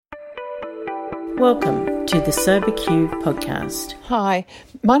Welcome to the Sober Q podcast. Hi,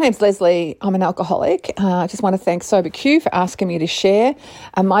 my name's Lesley. I'm an alcoholic. I just want to thank Sober Q for asking me to share.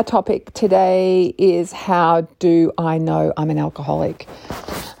 And my topic today is, how do I know I'm an alcoholic?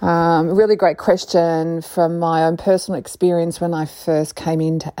 Really great question from my own personal experience. When I first came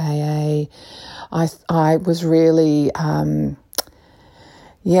into AA, I was really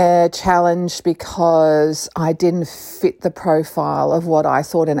challenged because I didn't fit the profile of what I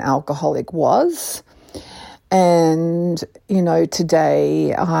thought an alcoholic was. And,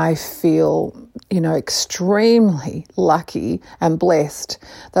 today I feel, extremely lucky and blessed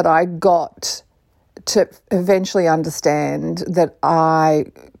that I got to eventually understand that I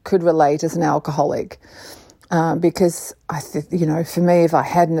could relate as an alcoholic. Because for me, if I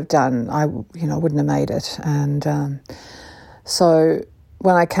hadn't have done, I wouldn't have made it. And so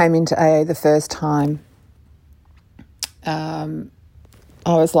when I came into AA the first time, I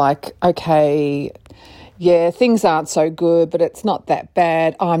was like, okay, yeah, things aren't so good, but it's not that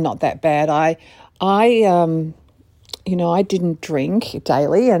bad. I'm not that bad. I didn't drink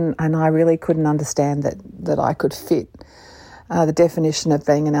daily, and I really couldn't understand that I could fit the definition of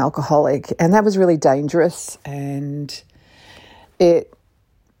being an alcoholic, and that was really dangerous. And it,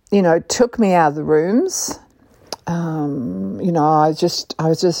 took me out of the rooms. I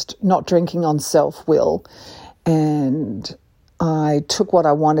was just not drinking on self-will, and I took what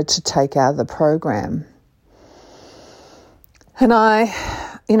I wanted to take out of the program. And I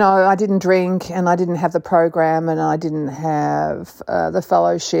didn't drink, and I didn't have the program, and I didn't have the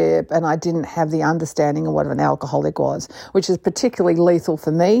fellowship, and I didn't have the understanding of what an alcoholic was, which is particularly lethal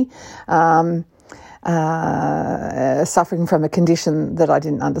for me, suffering from a condition that I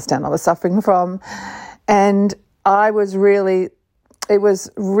didn't understand I was suffering from. And it was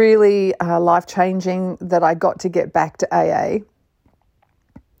really life-changing that I got to get back to AA,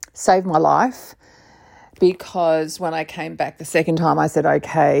 saved my life, because when I came back the second time, I said,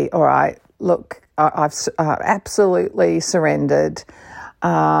 okay, all right, look, I've absolutely surrendered.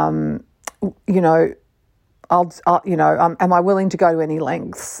 Am I willing to go to any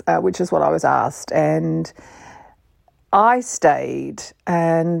lengths, which is what I was asked. And I stayed,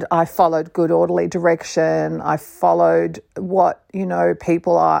 and I followed good orderly direction. I followed what,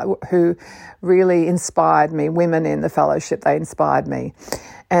 people are who really inspired me, women in the fellowship, they inspired me.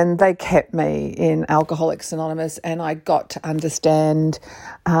 And they kept me in Alcoholics Anonymous, and I got to understand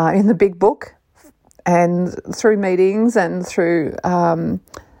in the big book and through meetings and through,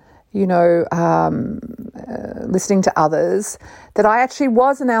 listening to others, that I actually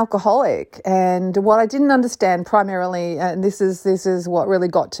was an alcoholic. And what I didn't understand primarily, and this is what really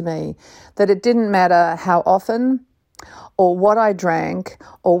got to me, that it didn't matter how often or what I drank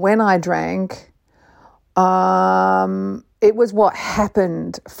or when I drank. It was what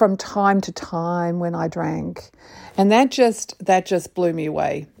happened from time to time when I drank. And that just blew me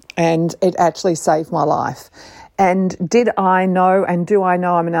away, and it actually saved my life. And did I know, and do I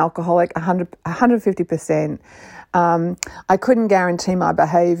know I'm an alcoholic? 150%. I couldn't guarantee my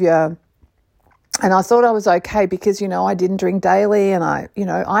behaviour, and I thought I was okay because, I didn't drink daily, and I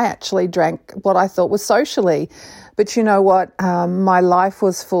actually drank what I thought was socially. But you know what? My life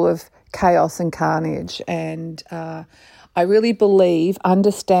was full of chaos and carnage, and I really believe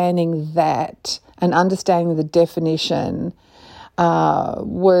understanding that and understanding the definition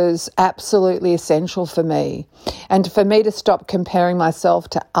was absolutely essential for me. And for me to stop comparing myself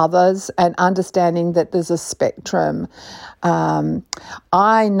to others and understanding that there's a spectrum.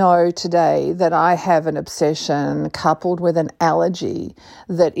 I know today that I have an obsession coupled with an allergy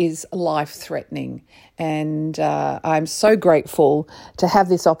that is life-threatening. And I'm so grateful to have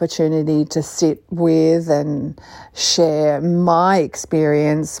this opportunity to sit with and share my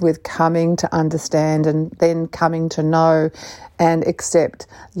experience with coming to understand and then coming to know and accept,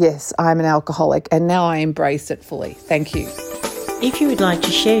 yes, I'm an alcoholic, and now I embrace it fully. Thank you. If you would like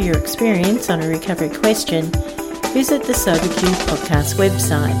to share your experience on a recovery question, visit the Sober Q podcast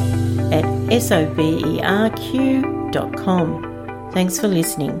website at soberq.com. Thanks for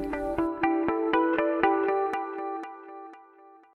listening.